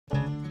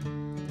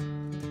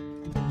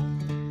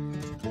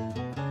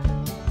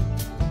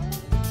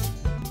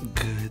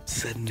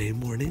Sunday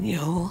morning,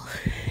 y'all.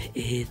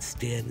 It's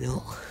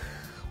Daniel.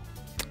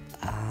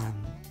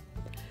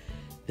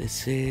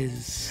 This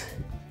is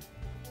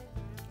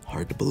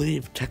hard to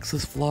believe.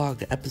 Texas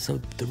Vlog,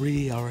 episode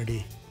 3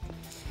 already.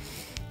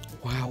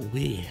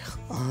 Wowee.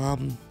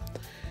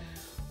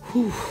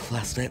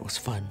 Last night was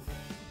fun.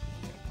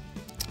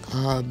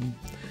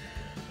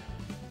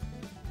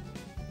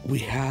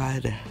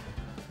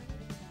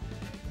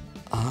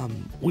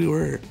 We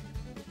were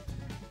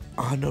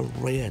on a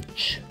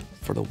ranch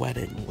for the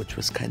wedding, which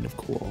was kind of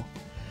cool.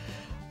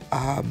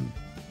 I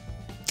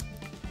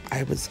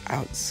was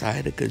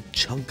outside a good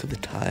chunk of the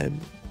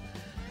time,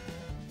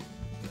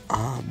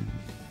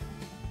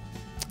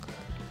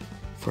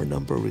 for a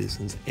number of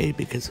reasons. A,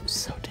 because it was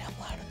so damn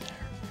loud in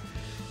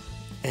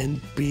there, and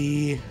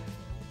B,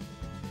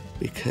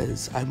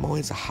 because I'm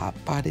always a hot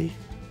body,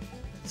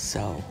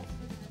 so,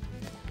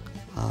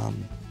 I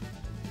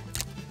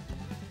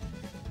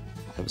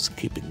was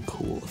keeping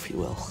cool, if you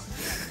will.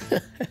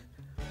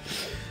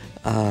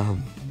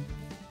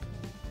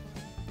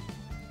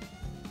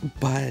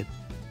 But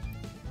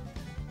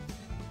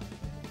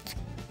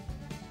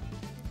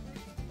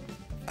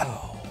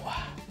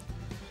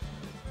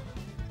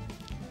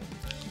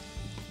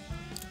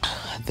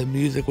the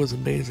music was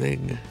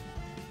amazing.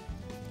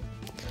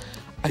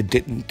 I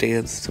didn't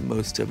dance to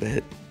most of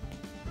it.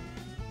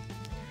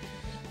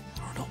 I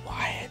don't know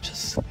why.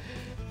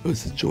 I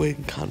was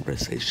enjoying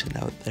conversation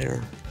out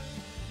there,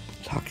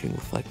 talking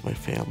with like my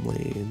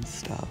family and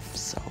stuff.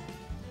 So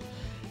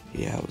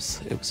yeah,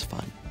 it was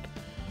fun.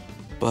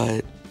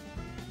 But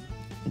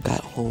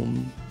got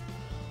home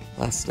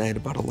last night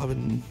about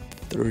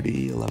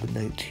 11:30,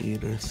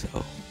 11:19 or so.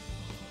 It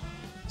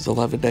was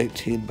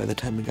 11:19 by the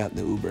time we got in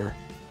the Uber.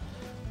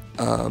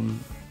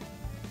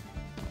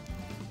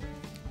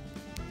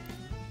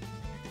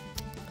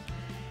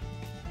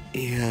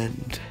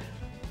 And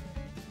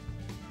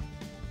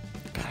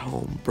got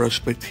home,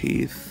 brushed my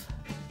teeth,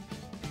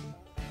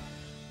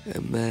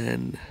 and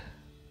then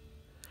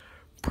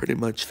pretty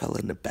much fell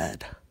into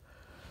bed.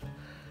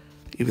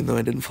 Even though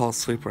I didn't fall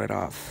asleep right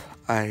off,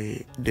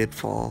 I did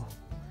go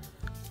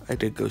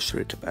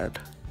straight to bed.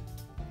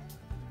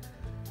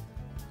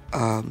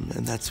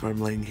 And that's where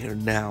I'm laying here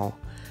now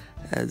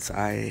as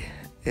I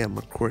am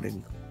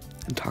recording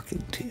and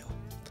talking to you.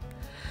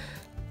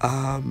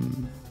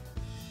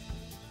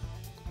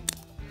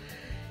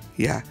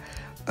 Yeah,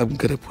 I'm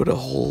gonna put a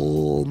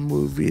whole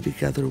movie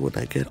together when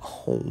I get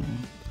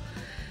home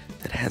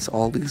that has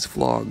all these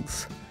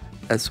vlogs,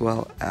 as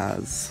well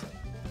as,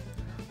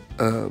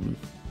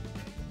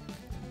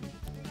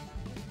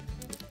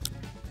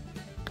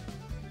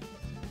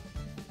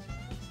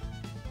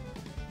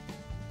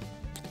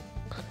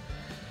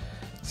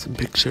 some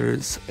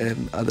pictures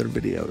and other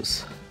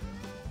videos.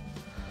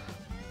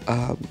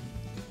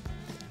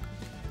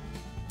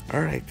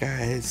 Alright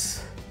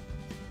guys,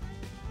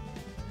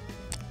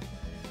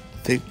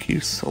 thank you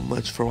so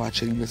much for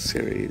watching this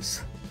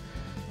series.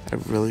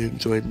 I've really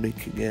enjoyed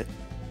making it,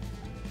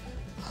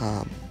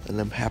 and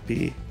I'm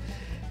happy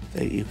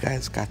that you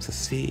guys got to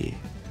see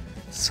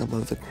some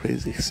of the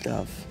crazy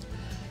stuff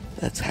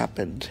that's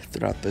happened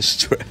throughout this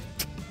trip.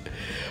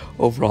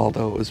 Overall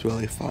though, it was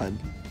really fun,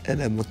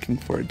 and I'm looking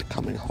forward to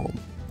coming home.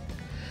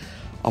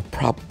 I'll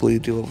probably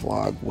do a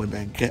vlog when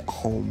I get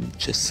home,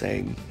 just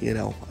saying, you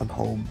know, I'm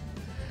home,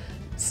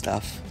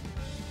 stuff.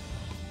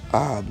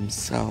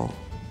 So,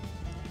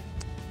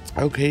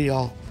 okay,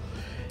 y'all.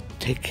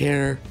 Take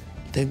care.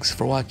 Thanks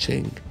for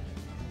watching.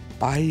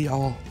 Bye,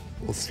 y'all.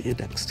 We'll see you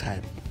next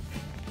time.